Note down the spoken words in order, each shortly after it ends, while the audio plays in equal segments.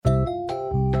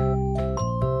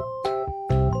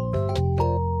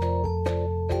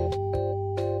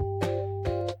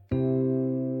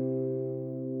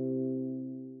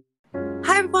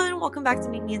welcome back to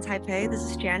Meet Me in Taipei. This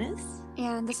is Janice.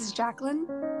 And this is Jacqueline.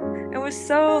 And we're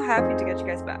so happy to get you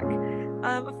guys back.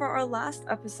 For our last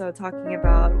episode talking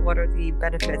about what are the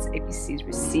benefits ABCs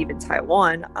receive in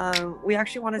Taiwan, we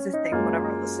actually wanted to thank one of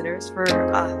our listeners for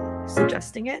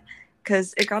suggesting it,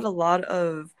 because it got a lot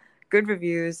of good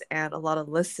reviews and a lot of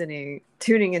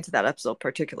tuning into that episode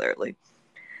particularly.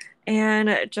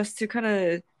 And just to kind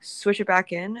of switch it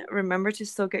back in, remember to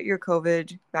still get your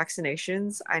COVID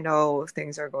vaccinations. I know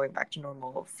things are going back to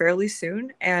normal fairly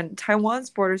soon, and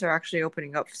Taiwan's borders are actually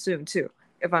opening up soon too,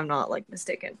 if I'm not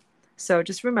mistaken. So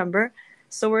just remember,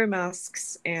 still wear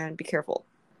masks and be careful.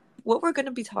 What we're going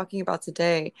to be talking about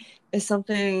today is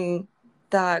something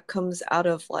that comes out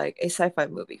of a sci-fi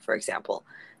movie, for example.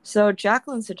 So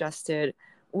Jacqueline suggested,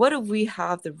 what if we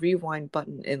have the rewind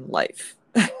button in life?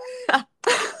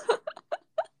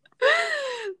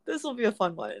 This will be a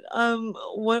fun one.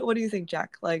 What do you think,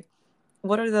 Jack?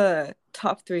 What are the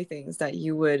top 3 things that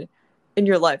you would in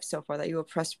your life so far that you would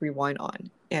press rewind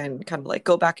on and kind of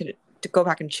go back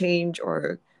and change,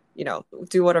 or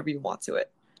do whatever you want to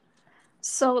it?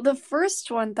 So the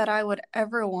first one that I would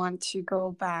ever want to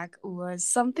go back was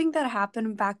something that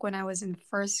happened back when I was in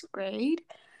first grade.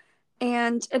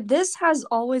 And this has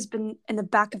always been in the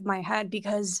back of my head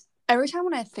because every time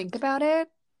when I think about it,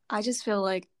 I just feel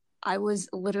like I was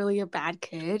literally a bad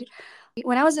kid.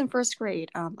 When I was in first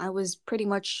grade, I was pretty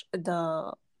much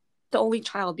the only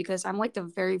child because I'm the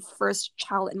very first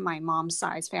child in my mom's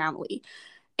side's family.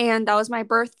 And that was my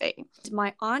birthday.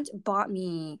 My aunt bought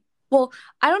me, well,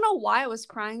 I don't know why I was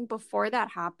crying before that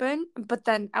happened, but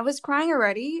then I was crying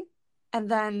already.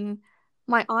 And then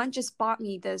my aunt just bought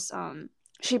me this,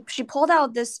 she pulled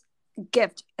out this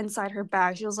gift inside her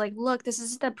bag. She was like, look, this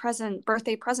is the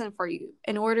birthday present for you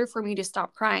in order for me to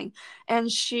stop crying.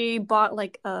 And she bought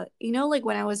when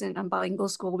I was in bilingual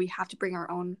school, we have to bring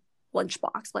our own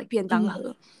lunchbox, like 便当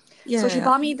盒. So she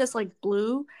bought me this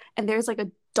blue, and there's a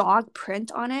dog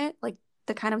print on it,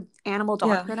 the kind of animal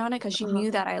dog print on it, because she knew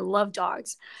that I love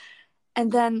dogs.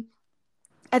 And then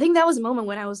I think that was a moment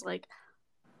when I was like,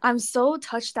 I'm so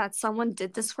touched that someone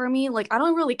did this for me. I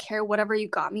don't really care whatever you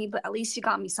got me, but at least you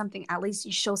got me something. At least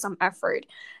you show some effort.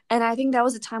 And I think that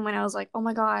was a time when I was like, oh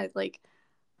my God,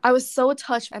 I was so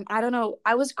touched. And I don't know,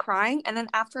 I was crying. And then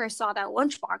after I saw that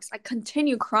lunchbox, I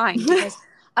continued crying because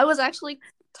I was actually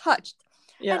touched.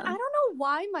 Yeah. And I don't know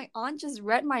why my aunt just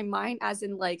read my mind as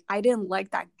in I didn't like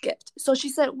that gift. So she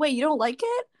said, wait, you don't like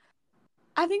it?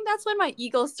 I think that's when my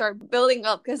ego started building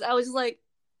up, because I was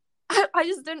I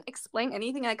just didn't explain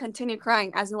anything. I continued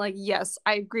crying as in yes,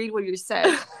 I agreed what you said.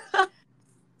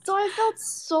 So I felt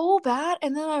so bad.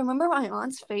 And then I remember my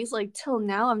aunt's face, till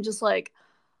now, I'm just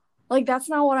that's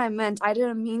not what I meant. I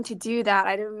didn't mean to do that.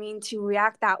 I didn't mean to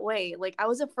react that way. I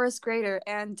was a first grader,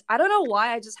 and I don't know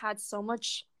why I just had so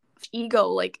much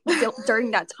ego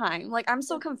during that time. I'm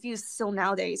so confused still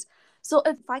nowadays. So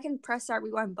if I can press that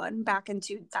rewind button back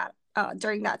into that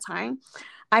during that time,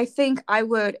 I think I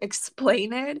would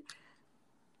explain it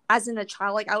as in a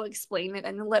child. I would explain it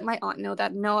and let my aunt know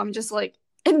that no, I'm just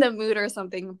in the mood or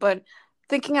something. But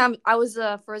thinking I was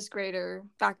a first grader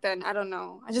back then, I don't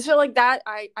know, I just feel that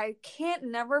I can't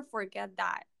never forget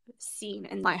that scene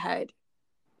in my head.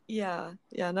 No,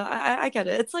 I get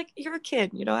it. It's you're a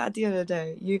kid, at the end of the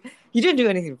day, you didn't do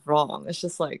anything wrong. It's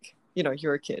just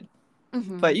you're a kid.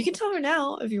 Mm-hmm. But you can tell her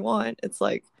now if you want. It's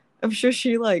I'm sure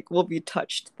she will be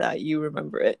touched that you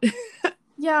remember it.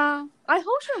 Yeah, I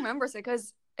hope she remembers it,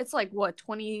 because it's what,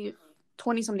 20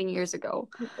 something years ago.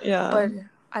 Yeah. But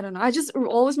I don't know, I just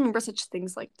always remember such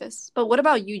things like this. But what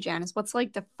about you, Janice? What's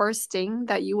the first thing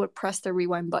that you would press the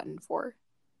rewind button for?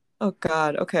 Oh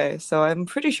God, okay, so I'm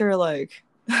pretty sure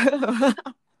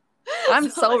I'm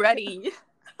so ready.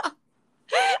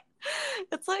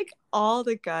 It's all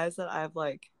the guys that I've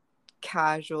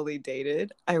casually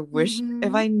dated. I wish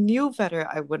if I knew better,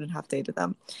 I wouldn't have dated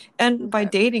them. And by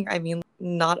dating, I mean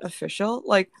not official.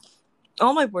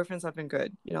 All my boyfriends have been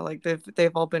good.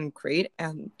 They've all been great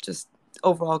and just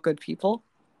overall good people.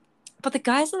 But the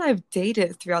guys that I've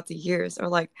dated throughout the years,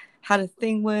 or had a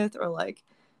thing with, or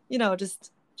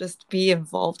just be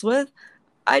involved with,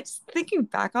 I just thinking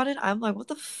back on it, I'm what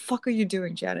the fuck are you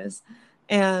doing, Janice?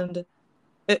 And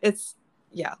it's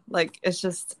it's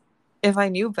just, if I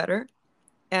knew better,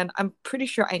 and I'm pretty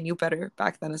sure I knew better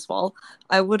back then as well,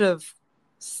 I would have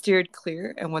steered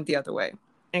clear and went the other way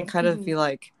and kind of be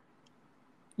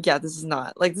yeah, this is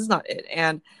not it.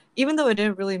 And even though it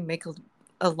didn't really make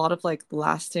a lot of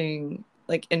lasting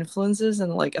influences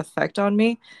and effect on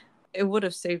me, it would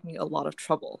have saved me a lot of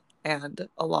trouble and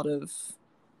a lot of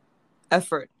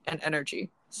effort and energy.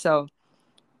 So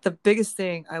the biggest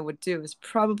thing I would do is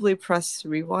probably press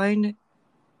rewind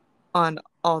on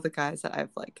all the guys that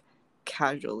I've like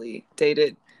casually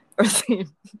dated or seen.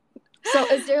 So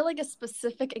is there like a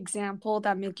specific example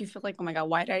that make you feel like, oh my God,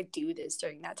 why did I do this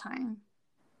during that time?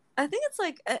 I think it's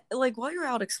like while you're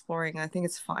out exploring, I think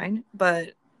it's fine.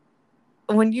 But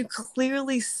when you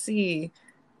clearly see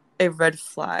a red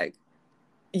flag,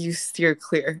 you steer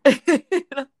clear. You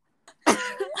know?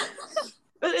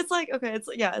 But it's like, okay, it's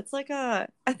like I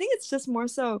think it's just more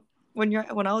so when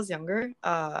I was younger,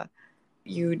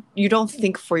 you don't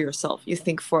think for yourself, you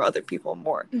think for other people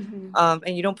more. Mm-hmm.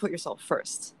 And you don't put yourself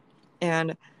first.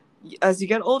 And as you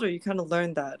get older, you kind of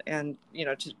learn that, and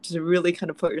to really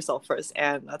kind of put yourself first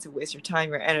and not to waste your time,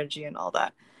 your energy, and all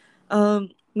that.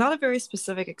 Not a very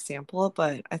specific example,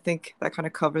 but I think that kind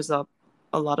of covers up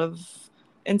a lot of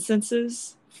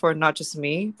instances for not just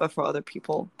me, but for other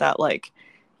people that like,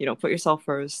 put yourself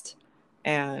first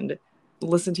and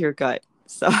listen to your gut.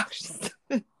 So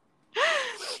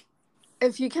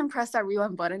If you can press that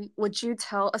rewind button, would you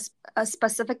tell a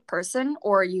specific person,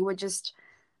 or you would just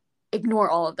ignore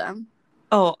all of them?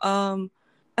 oh,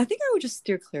 I think I would just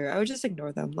steer clear. I would just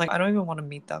ignore them. Like I don't even want to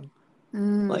meet them.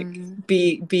 Like Mm.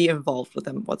 be involved with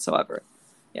them whatsoever.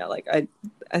 Yeah, like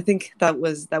I think that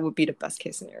would be the best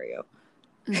case scenario.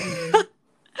 Mm-hmm.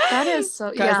 That is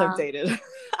so, Guys I've yeah. dated.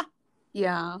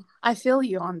 Yeah, I feel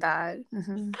you on that.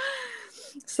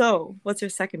 So, what's your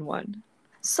second one?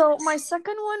 So my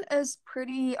second one is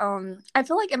pretty I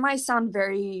feel like it might sound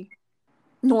very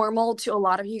normal to a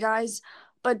lot of you guys,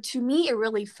 but to me it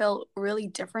really felt really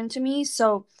different to me.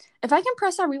 So if I can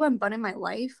press that rewind button in my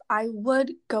life, I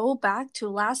would go back to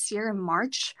last year in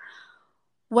March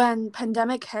when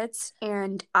pandemic hits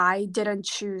and I didn't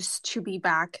choose to be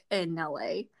back in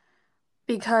LA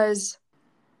because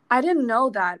I didn't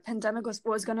know that pandemic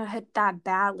was gonna hit that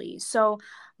badly. So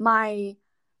my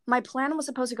my plan was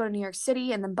supposed to go to New York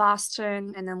City and then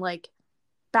Boston and then like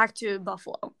back to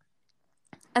Buffalo.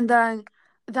 And then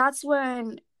that's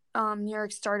when New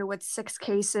York started with 6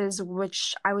 cases,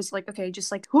 which I was like, okay,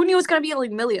 just like who knew it's gonna be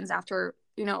like millions after,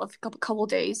 a couple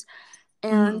days.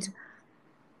 And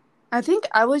I think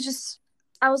I was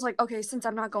like, okay, since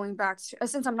I'm not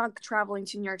traveling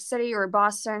to New York City or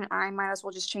Boston, I might as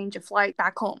well just change a flight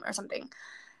back home or something.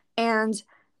 And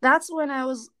that's when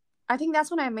I think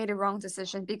that's when I made a wrong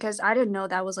decision because I didn't know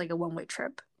that was like a one-way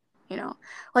trip, you know?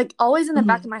 Like always in the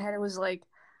back Mm-hmm. of my head, it was like,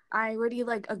 I already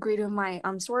like agreed with my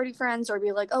sorority friends or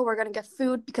be like, oh, we're gonna get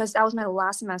food because that was my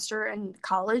last semester in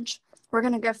college. We're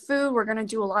gonna get food, we're gonna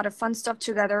do a lot of fun stuff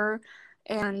together.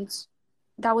 And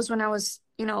that was when I was,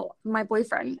 my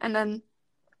boyfriend. And then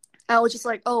I was just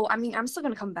like, oh, I mean, I'm still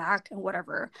gonna come back and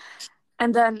whatever.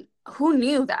 And then who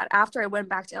knew that after I went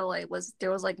back to LA there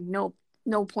was like no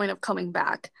point of coming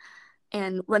back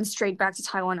and went straight back to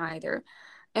Taiwan either.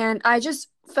 And I just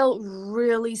felt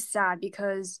really sad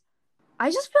because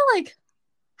I just feel like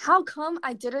how come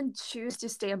I didn't choose to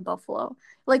stay in Buffalo?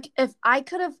 Like if I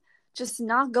could have just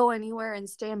not go anywhere and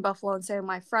stay in Buffalo and stay with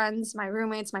my friends, my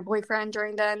roommates, my boyfriend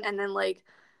during then and then like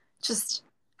just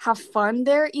have fun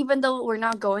there even though we're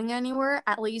not going anywhere,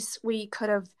 at least we could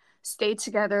have stayed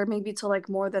together maybe till like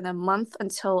more than a month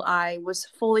until I was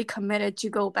fully committed to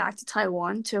go back to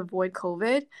Taiwan to avoid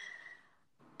COVID.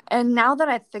 And now that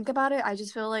I think about it, I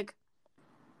just feel like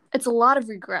it's a lot of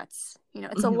regrets.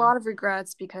 It's a Mm-hmm. lot of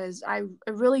regrets because I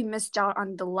really missed out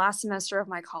on the last semester of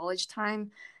my college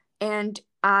time. And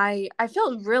I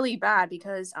felt really bad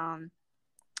because I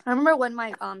remember when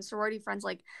my sorority friends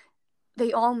like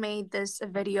they all made this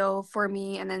video for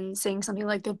me and then saying something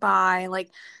like goodbye, like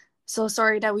so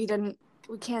sorry that we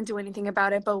can't do anything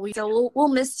about it, but we'll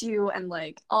miss you and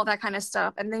like all that kind of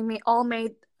stuff. And they all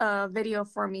made a video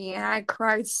for me and I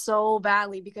cried so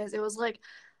badly because it was like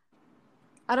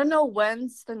I don't know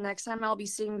when's the next time I'll be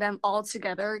seeing them all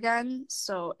together again.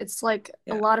 So it's like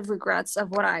a Yeah. lot of regrets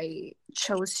of what I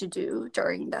chose to do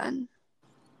during then.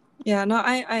 Yeah, no,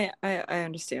 I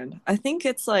understand. I think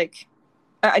it's like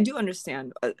I do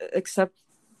understand, except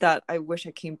that I wish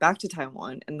I came back to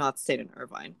Taiwan and not stayed in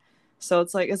Irvine. So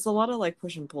it's like it's a lot of like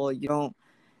push and pull. You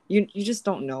just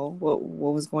don't know what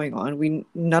was going on. We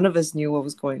none of us knew what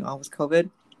was going on with COVID.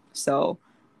 So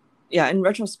yeah, in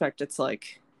retrospect, it's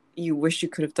like you wish you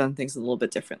could have done things a little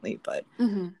bit differently, but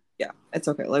Mm-hmm. yeah, it's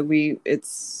okay. Like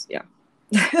it's yeah.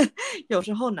 有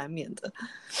时候难免的.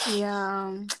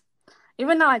 Yeah.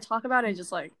 Even now I talk about it,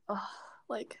 just like, oh,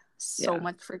 like so Yeah.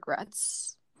 much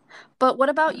regrets. But what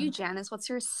about Yeah. you, Janice? What's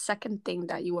your second thing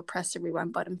that you would press the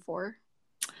rewind button for?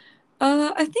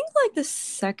 I think like the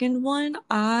second one,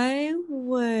 I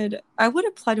would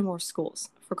apply to more schools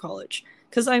for college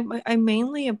because I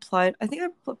mainly applied. I think I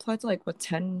applied to like what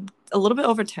 10, a little bit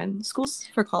over 10 schools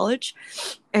for college,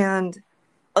 and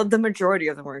the majority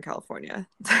of them were in California.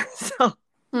 So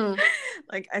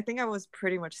like I think I was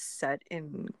pretty much set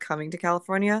in coming to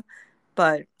California,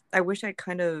 but I wish I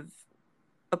kind of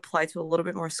applied to a little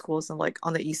bit more schools in, like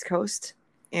on the East Coast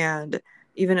and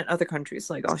even in other countries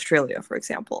like Australia, for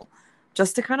example,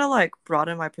 just to kind of like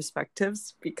broaden my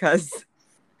perspectives because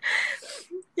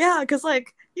yeah, because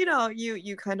like you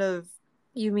kind of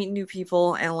you meet new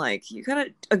people and like you kind of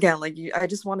again like you I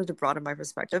just wanted to broaden my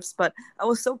perspectives, but I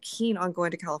was so keen on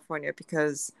going to California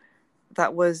because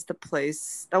that was the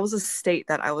place, that was a state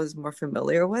that I was more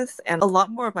familiar with, and a lot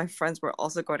more of my friends were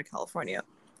also going to California,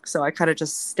 so I kind of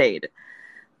just stayed.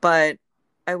 But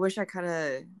I wish I kind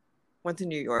of went to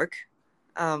New York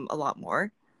a lot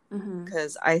more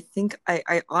because I think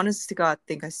I honest to God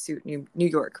think I suit New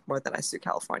York more than I suit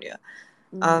California.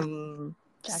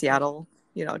 Seattle,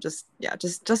 just yeah,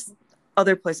 just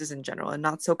other places in general and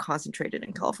not so concentrated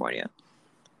in California.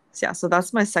 So, yeah, so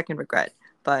that's my second regret.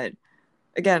 But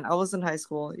again, I was in high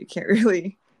school. You can't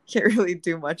really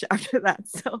do much after that.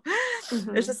 So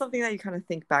it's just something that you kind of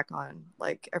think back on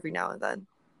like every now and then.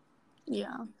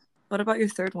 Yeah. What about your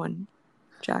third one,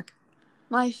 Jack?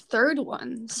 My third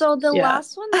one. So the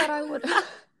last one that I would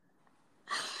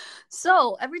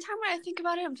So every time I think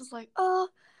about it, I'm just like, oh.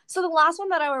 So the last one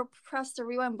that I would press the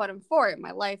rewind button for in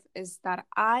my life is that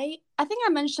I think I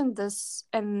mentioned this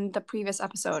in the previous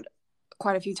episode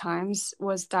quite a few times,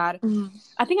 was that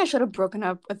I think I should have broken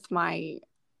up with my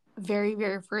very,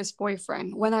 very first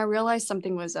boyfriend when I realized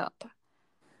something was up.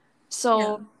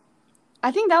 So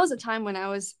I think that was a time when I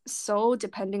was so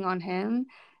depending on him,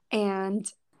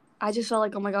 and I just felt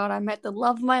like, oh my God, I met the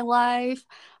love of my life.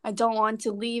 I don't want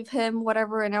to leave him,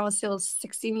 whatever. And I was still a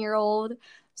 16-year-old.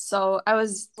 So I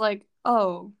was like,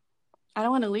 oh, I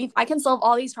don't want to leave. I can solve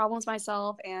all these problems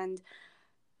myself, and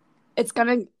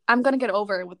I'm gonna get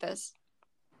over it with this.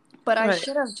 But I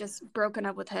should have just broken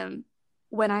up with him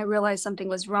when I realized something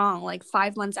was wrong, like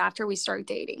 5 months after we started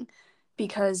dating,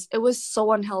 because it was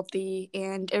so unhealthy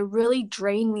and it really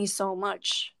drained me so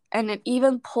much. And it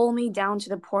even pulled me down to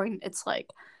the point, it's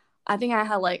like, I think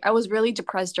I was really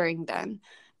depressed during then.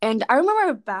 And I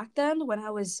remember back then when I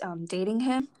was dating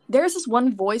him, there's this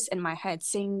one voice in my head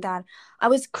saying that I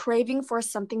was craving for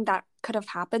something that could have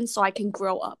happened so I can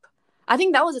grow up. I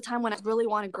think that was a time when I really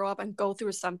want to grow up and go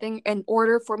through something in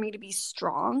order for me to be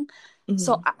strong.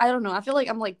 So I don't know. I feel like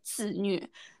I'm like 自虐.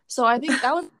 So I think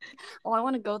that was, oh, I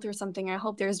want to go through something. I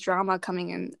hope there's drama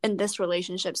coming in this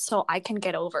relationship so I can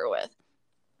get over with.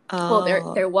 Well,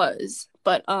 there was,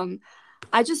 but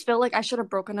I just feel like I should have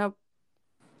broken up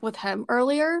with him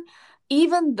earlier,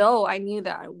 even though I knew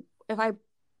that if I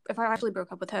actually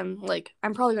broke up with him, like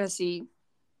I'm probably gonna see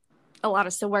a lot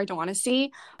of stuff where I don't want to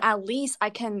see. At least I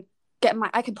can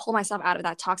pull myself out of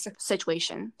that toxic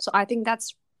situation. So I think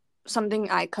that's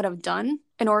something I could have done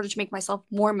in order to make myself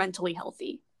more mentally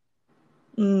healthy.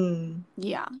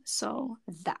 Yeah, so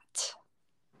that.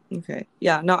 Okay.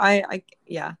 Yeah, no, I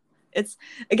yeah. It's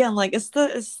again like it's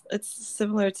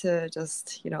similar to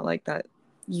just, like that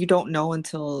you don't know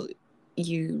until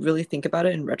you really think about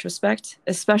it in retrospect,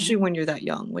 especially when you're that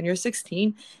young. When you're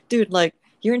 16, dude, like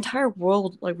your entire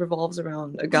world like revolves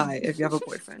around a guy if you have a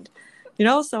boyfriend.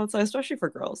 So it's like, especially for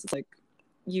girls, it's like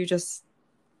you just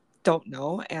don't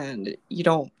know and you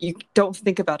don't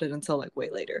think about it until like way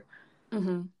later.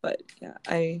 But yeah,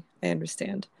 I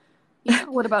understand. Yeah.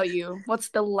 What about you? What's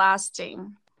the last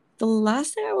thing? The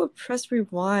last thing I would press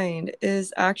rewind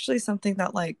is actually something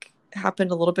that like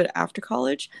happened a little bit after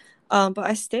college. But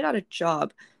I stayed at a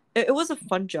job. It was a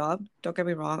fun job, don't get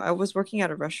me wrong. I was working at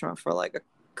a restaurant for like a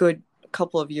good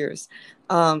couple of years.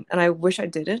 And I wish I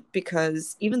didn't,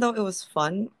 because even though it was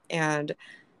fun and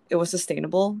it was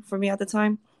sustainable for me at the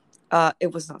time,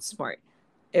 it was not smart.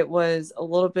 It was a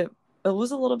little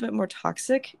bit more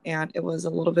toxic, and it was a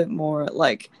little bit more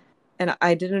like, and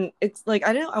I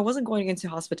wasn't going into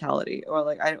hospitality, or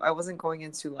like I wasn't going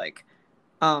into like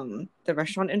the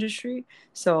restaurant industry,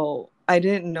 so I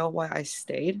didn't know why I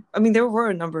stayed. I mean, there were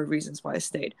a number of reasons why I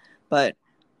stayed, but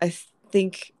I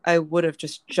think I would have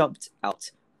just jumped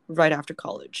out right after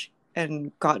college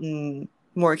and gotten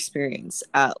more experience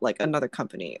at like another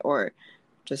company or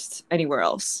just anywhere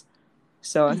else.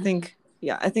 So I think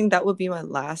that would be my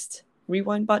last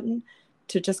rewind button,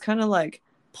 to just kind of like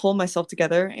pull myself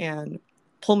together and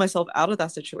pull myself out of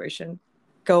that situation,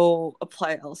 go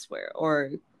apply elsewhere,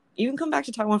 or even come back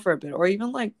to Taiwan for a bit, or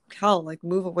even like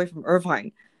move away from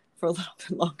Irvine for a little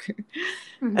bit longer.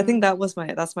 I think that's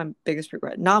my biggest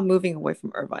regret, not moving away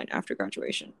from Irvine after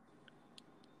graduation.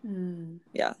 Mm.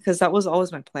 Yeah, because that was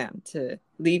always my plan to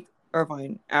leave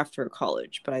Irvine after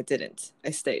college, but I didn't.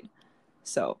 I stayed.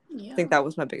 So I think Yeah. that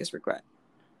was my biggest regret.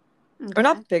 Or Okay.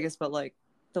 not biggest, but like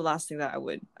the last thing that I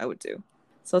would do.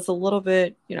 So it's a little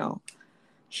bit,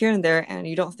 here and there, and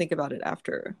you don't think about it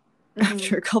after Mm-hmm.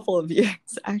 after a couple of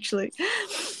years, actually.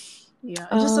 Yeah.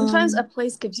 It's just sometimes a Um,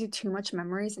 place gives you too much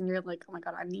memories and you're like, oh my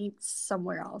God, I need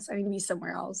somewhere else. I need to be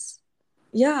somewhere else.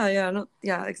 yeah, yeah, no,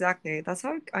 yeah, exactly. That's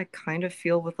how I kind of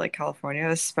feel with like California,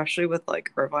 especially with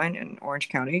like Irvine and Orange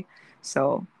County.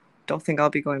 So don't think I'll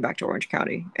be going back to Orange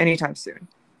County anytime soon.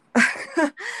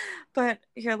 But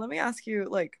here, let me ask you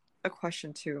like a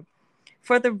question too.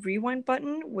 For the rewind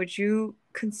button, would you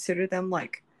consider them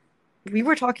like we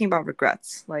were talking about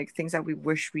regrets, like things that we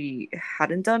wish we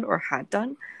hadn't done or had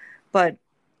done, but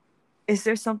is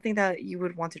there something that you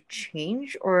would want to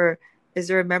change, or is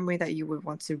there a memory that you would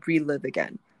want to relive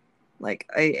again? Like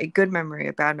a good memory,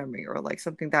 a bad memory, or like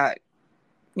something that,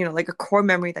 like a core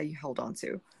memory that you held on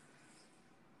to?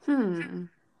 Hmm.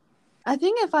 I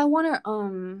think if I want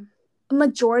to, a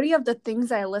majority of the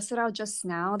things I listed out just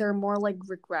now, they're more like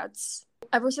regrets.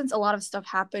 Ever since a lot of stuff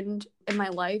happened in my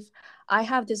life, I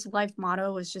have this life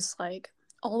motto is just like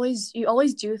you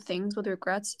always do things with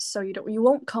regrets so you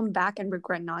won't come back and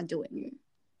regret not doing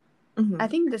it. Mm-hmm. I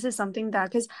think this is something that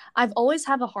because I've always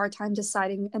have a hard time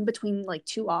deciding in between like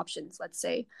two options, let's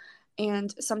say.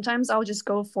 And sometimes I'll just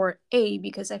go for A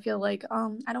because I feel like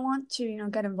I don't want to,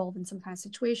 get involved in some kind of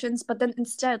situations. But then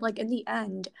instead, like in the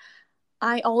end,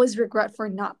 I always regret for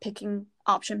not picking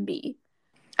option B.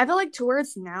 I feel like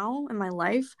towards now in my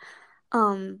life,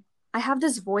 um, I have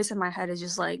this voice in my head is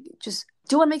just like, just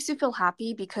do what makes you feel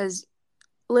happy because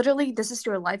literally this is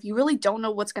your life. You really don't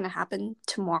know what's going to happen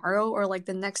tomorrow or like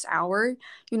the next hour.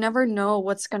 You never know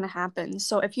what's going to happen.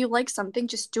 So if you like something,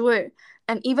 just do it.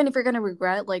 And even if you're going to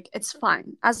regret, like it's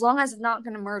fine. As long as it's not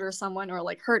going to murder someone or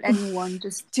like hurt anyone,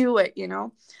 just do it.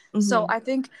 So Mm-hmm. I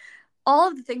think all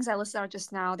of the things I listed out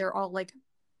just now, they're all like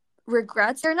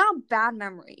regrets. They're not bad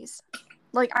memories.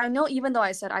 Like I know even though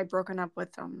I said I broken up with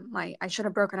I should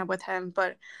have broken up with him,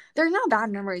 but they're not bad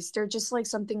memories. They're just like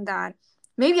something that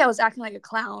maybe I was acting like a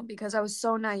clown because I was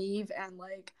so naive and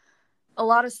like a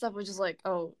lot of stuff was just like,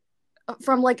 oh,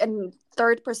 from like a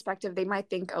third perspective, they might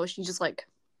think, oh, she's just like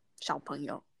小朋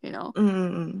友.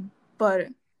 Mm-hmm. But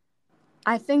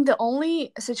I think the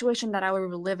only situation that I would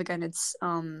relive again it's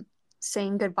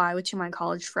saying goodbye to my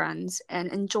college friends and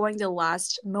enjoying the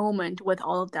last moment with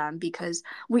all of them because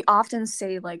we often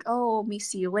say like, oh, me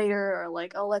see you later or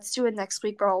like, oh, let's do it next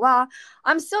week, blah blah blah.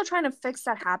 I'm still trying to fix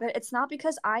that habit. It's not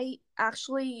because I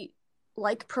actually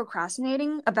like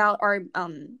procrastinating about our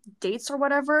dates or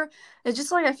whatever. It's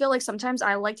just like I feel like sometimes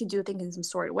I like to do things in some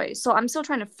sort of way. So I'm still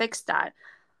trying to fix that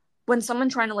when someone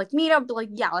trying to like meet up, be like,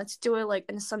 yeah, let's do it like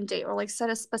in some date or like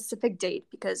set a specific date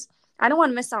because I don't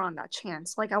want to miss out on that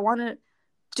chance. Like I want to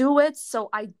do it so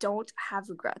I don't have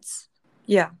regrets.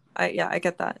 Yeah, I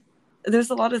get that. There's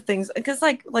a lot of things because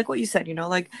like what you said,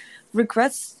 like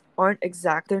regrets aren't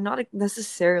exact. They're not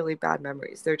necessarily bad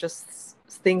memories. They're just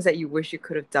things that you wish you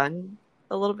could have done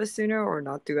a little bit sooner or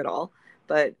not do at all.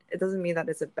 But it doesn't mean that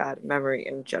it's a bad memory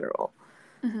in general.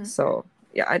 Mm-hmm. So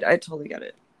yeah, I totally get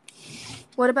it.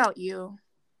 What about you?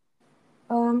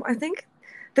 I think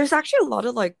there's actually a lot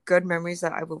of like good memories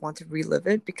that I would want to relive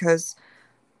it because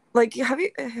like have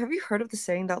you heard of the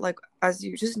saying that like as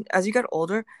you get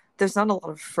older, there's not a lot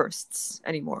of firsts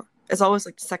anymore. It's always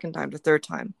like the second time, the third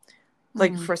time.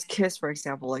 Like Mm-hmm. first kiss, for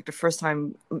example, like the first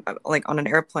time like on an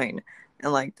airplane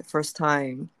and like the first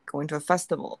time going to a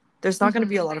festival. There's not going to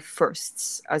be a Mm-hmm. lot of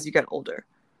firsts as you get older.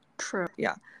 True.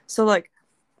 Yeah. So like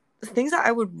things that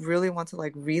I would really want to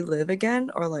like relive again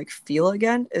or like feel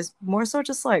again is more so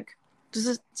just like 就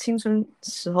是青春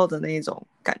时候的那种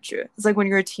感觉. It's like when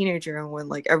you're a teenager and when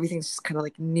like everything's just kind of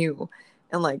like new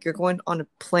and like you're going on a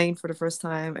plane for the first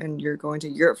time and you're going to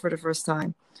Europe for the first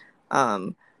time.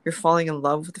 You're falling in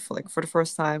love with for the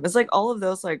first time. It's like all of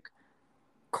those like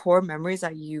core memories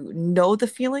that you know the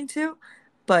feeling to,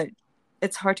 but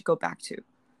it's hard to go back to.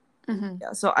 Mm-hmm.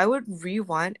 Yeah, so I would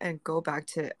rewind and go back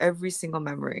to every single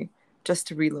memory just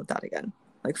to relive that again.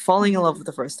 Like falling in love Mm-hmm. with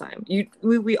the first time.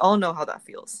 We all know how that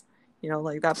feels.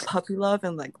 Like that puppy love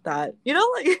and like that,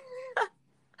 like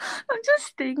I'm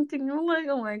just thinking, I'm like,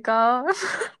 oh my god.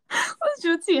 我觉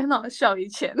得自己很好笑以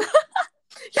前。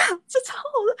yeah, 这超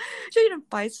就有点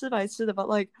白痴白痴的, but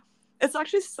like it's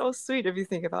actually so sweet if you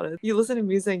think about it. You listen to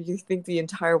music, you think the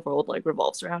entire world like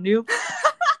revolves around you.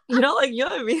 You know what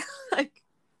I mean? Like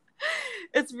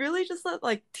it's really just that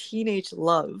like teenage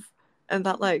love and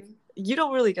that like Mm-hmm. you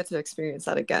don't really get to experience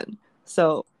that again.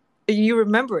 So you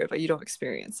remember it but you don't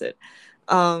experience it.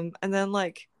 And then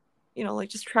like you know, like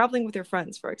just traveling with your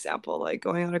friends, for example, like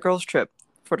going on a girls trip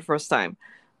for the first time,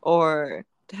 or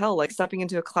hell, like stepping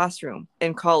into a classroom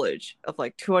in college of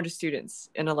like 200 students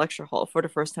in a lecture hall for the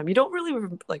first time. You don't really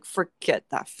like forget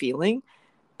that feeling,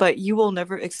 but you will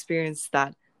never experience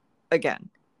that again.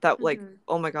 That like, Mm-hmm.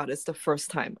 oh my God, it's the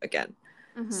first time again.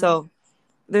 Mm-hmm. So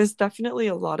there's definitely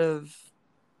a lot of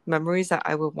memories that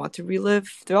I would want to relive.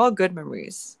 They're all good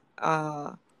memories.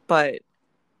 But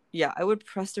yeah, I would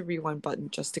press the rewind button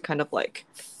just to kind of like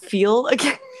feel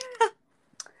again.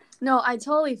 No, I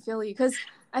totally feel you because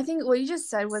I think what you just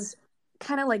said was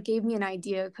kind of like gave me an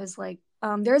idea because like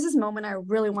there's this moment I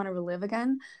really want to relive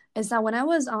again is that when I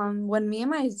was when me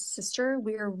and my sister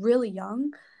we were really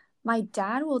young, my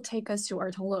dad will take us to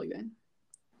our Yuan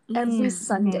Mm-hmm. every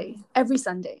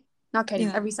Sunday, not kidding,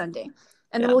 Yeah, every Sunday,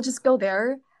 and then yeah. we'll just go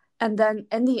there. And then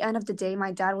in the end of the day,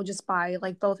 my dad will just buy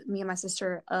like both me and my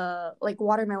sister like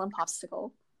watermelon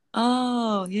popsicle.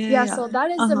 Oh, yeah, Yeah, yeah. so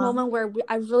that is the Uh-huh. moment where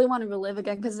I really want to relive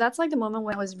again because that's like the moment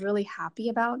when I was really happy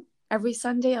about every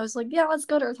Sunday. I was like, yeah, let's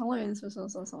go to Ertalo and so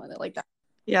like that.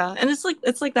 Yeah, and it's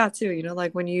like that too, you know,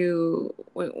 like you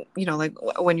know, like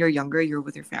when you're younger, you're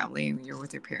with your family and you're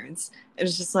with your parents. And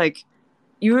it's just like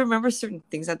you remember certain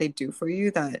things that they do for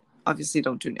you that obviously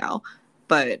don't do now,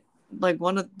 but like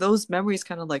one of those memories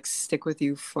kind of like stick with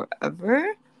you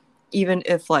forever, even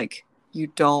if like you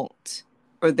don't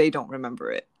or they don't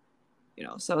remember it, you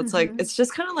know. So it's like Mm-hmm. it's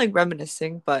just kind of like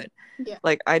reminiscing, but Yeah.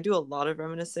 like I do a lot of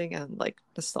reminiscing and like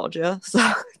nostalgia, so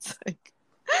it's like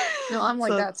No, I'm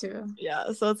like so that too.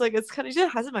 yeah, so it's like it's kind of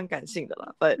还是蛮感性的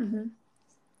啦, but Mm-hmm.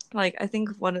 like I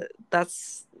think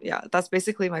that's yeah, that's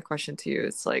basically my question to you.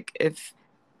 It's like if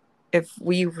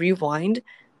we rewind,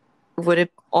 would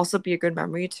it also be a good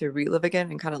memory to relive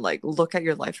again and kind of like look at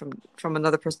your life from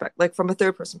another perspective, like from a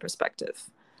third person perspective?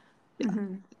 Yeah.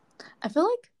 Mm-hmm. I feel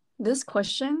like this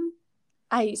question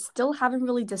I still haven't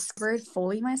really discovered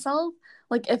fully myself.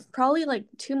 Like if probably like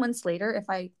 2 months later, if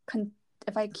I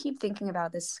keep thinking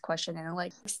about this question and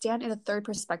like stand in a third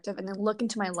perspective and then look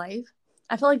into my life,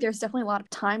 I feel like there's definitely a lot of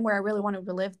time where I really want to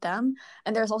relive them,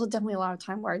 and there's also definitely a lot of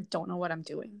time where I don't know what I'm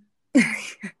doing.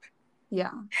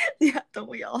 Yeah. Yeah, don't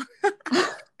we all?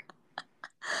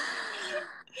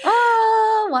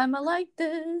 Oh, why am I like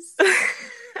this?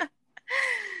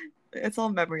 It's all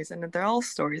memories and they're all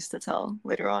stories to tell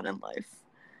later on in life.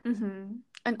 Mm-hmm.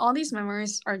 And all these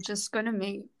memories are just gonna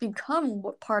become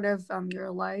part of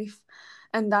your life,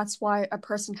 and that's why a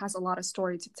person has a lot of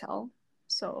story to tell.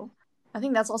 So I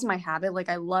think that's also my habit. Like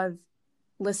I love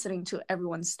listening to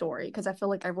everyone's story because I feel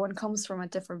like everyone comes from a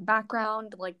different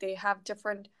background. Like they have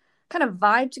different kind of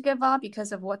vibe to give off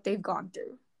because of what they've gone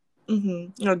through.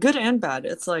 Mm-hmm. No, good and bad.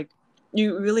 It's like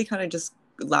you really kind of just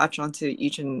latch onto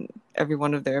each and every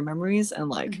one of their memories and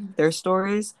like Mm-hmm. their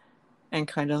stories and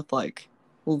kind of like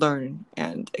learn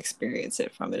and experience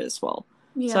it from it as well.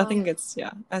 So I Yeah, think it's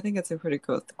yeah, I think it's a pretty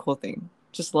cool thing.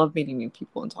 Just love meeting new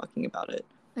people and talking about it.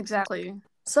 exactly.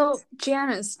 So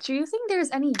Janice, do you think there's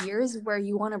any years where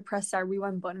you want to press that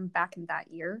rewind button back in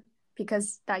that year?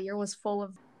 Because that year was full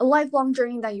of a lifelong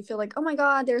journey that you feel like, oh my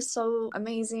God, they're so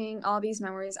amazing, all these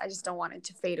memories. I just don't want it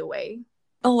to fade away.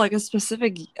 Oh, like a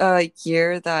specific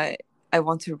year that I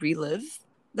want to relive.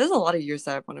 There's a lot of years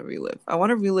that I want to relive. I want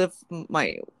to relive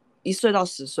my 1岁到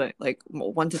10岁, like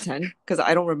 1 to 10, because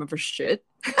I don't remember shit.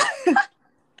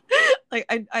 Like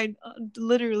I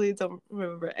literally don't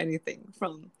remember anything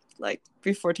from like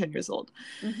before 10 years old.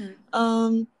 Mm-hmm.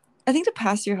 Um, I think the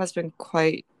past year has been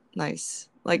quite nice.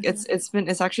 Like Mm-hmm.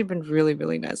 it's actually been really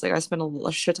really nice. Like I spent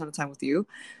a shit ton of time with you.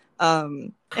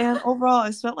 And overall,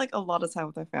 I spent like a lot of time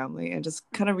with my family and just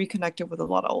kind of reconnected with a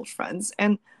lot of old friends.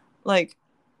 And like,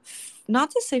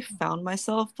 not to say found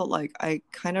myself, but like I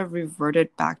kind of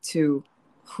reverted back to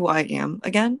who I am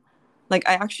again. Like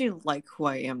I actually like who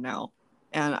I am now,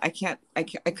 and I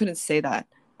couldn't say that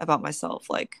about myself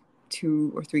like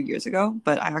 2 or 3 years ago,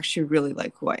 but I actually really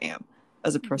like who I am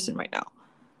as a person Mm-hmm. right now.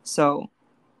 So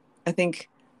I think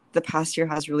the past year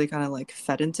has really kind of like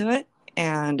fed into it,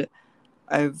 and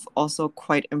I've also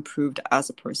quite improved as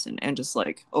a person and just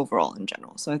like overall in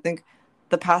general. So I think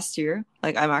the past year,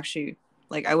 like I'm actually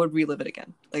like I would relive it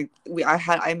again. Like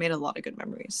I made a lot of good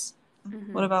memories.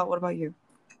 Mm-hmm. What about you?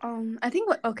 I think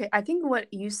I think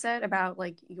what you said about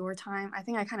like your time, I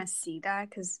think I kind of see that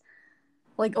because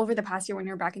like over the past year when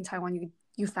you're back in Taiwan,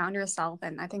 you found yourself,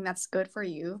 and I think that's good for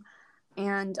you.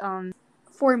 And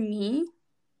for me,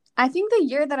 I think the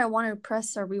year that I want to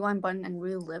press a rewind button and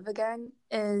relive again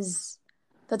is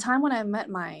the time when I met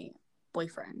my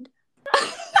boyfriend.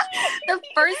 the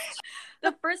first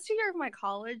the first year of my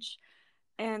college,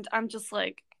 and I'm just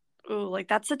like, oh, like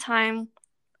that's the time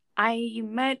I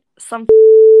met some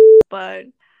but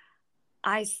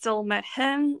I still met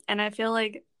him, and I feel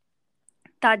like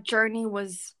that journey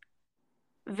was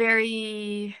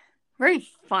very, very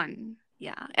fun.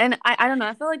 Yeah. And I don't know,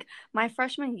 I feel like my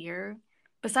freshman year,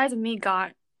 besides me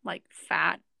got like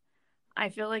fat, I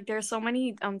feel like there's so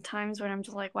many times when I'm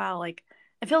just like, wow, like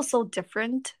it feels so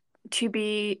different to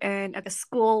be in like a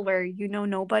school where you know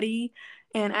nobody.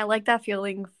 And I like that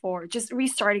feeling for just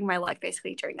restarting my life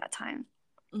basically during that time.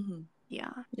 Mm-hmm.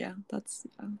 Yeah. Yeah,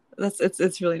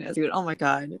 it's really nice, dude. Oh my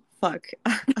god, fuck.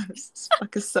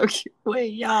 Fuck is so cute.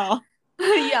 Wait, y'all.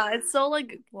 Yeah, it's so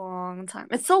like long time.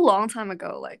 It's so long time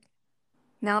ago. Like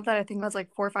now that I think that's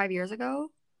like 4 or 5 years ago.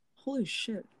 Holy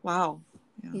shit! Wow.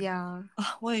 Yeah. Yeah.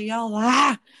 Oh, wait, y'all.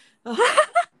 Ah!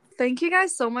 Thank you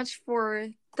guys so much for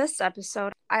this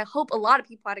episode. I hope a lot of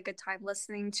people had a good time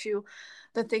listening to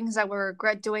the things that we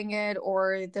regret doing it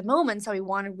or the moments that we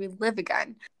want to relive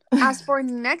again. As for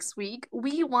next week,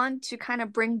 we want to kind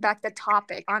of bring back the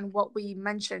topic on what we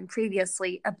mentioned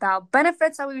previously about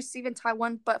benefits that we receive in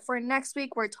Taiwan. But for next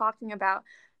week, we're talking about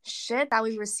shit that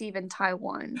we receive in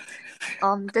Taiwan.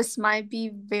 This might be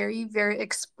very, very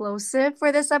explosive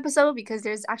for this episode because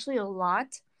there's actually a lot.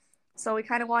 So we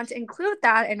kind of want to include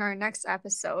that in our next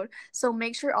episode. So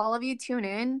make sure all of you tune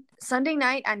in Sunday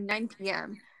night at 9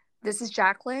 p.m. This is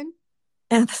Jacqueline.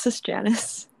 And this is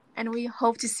Janice. And we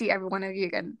hope to see every one of you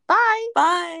again. Bye!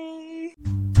 Bye!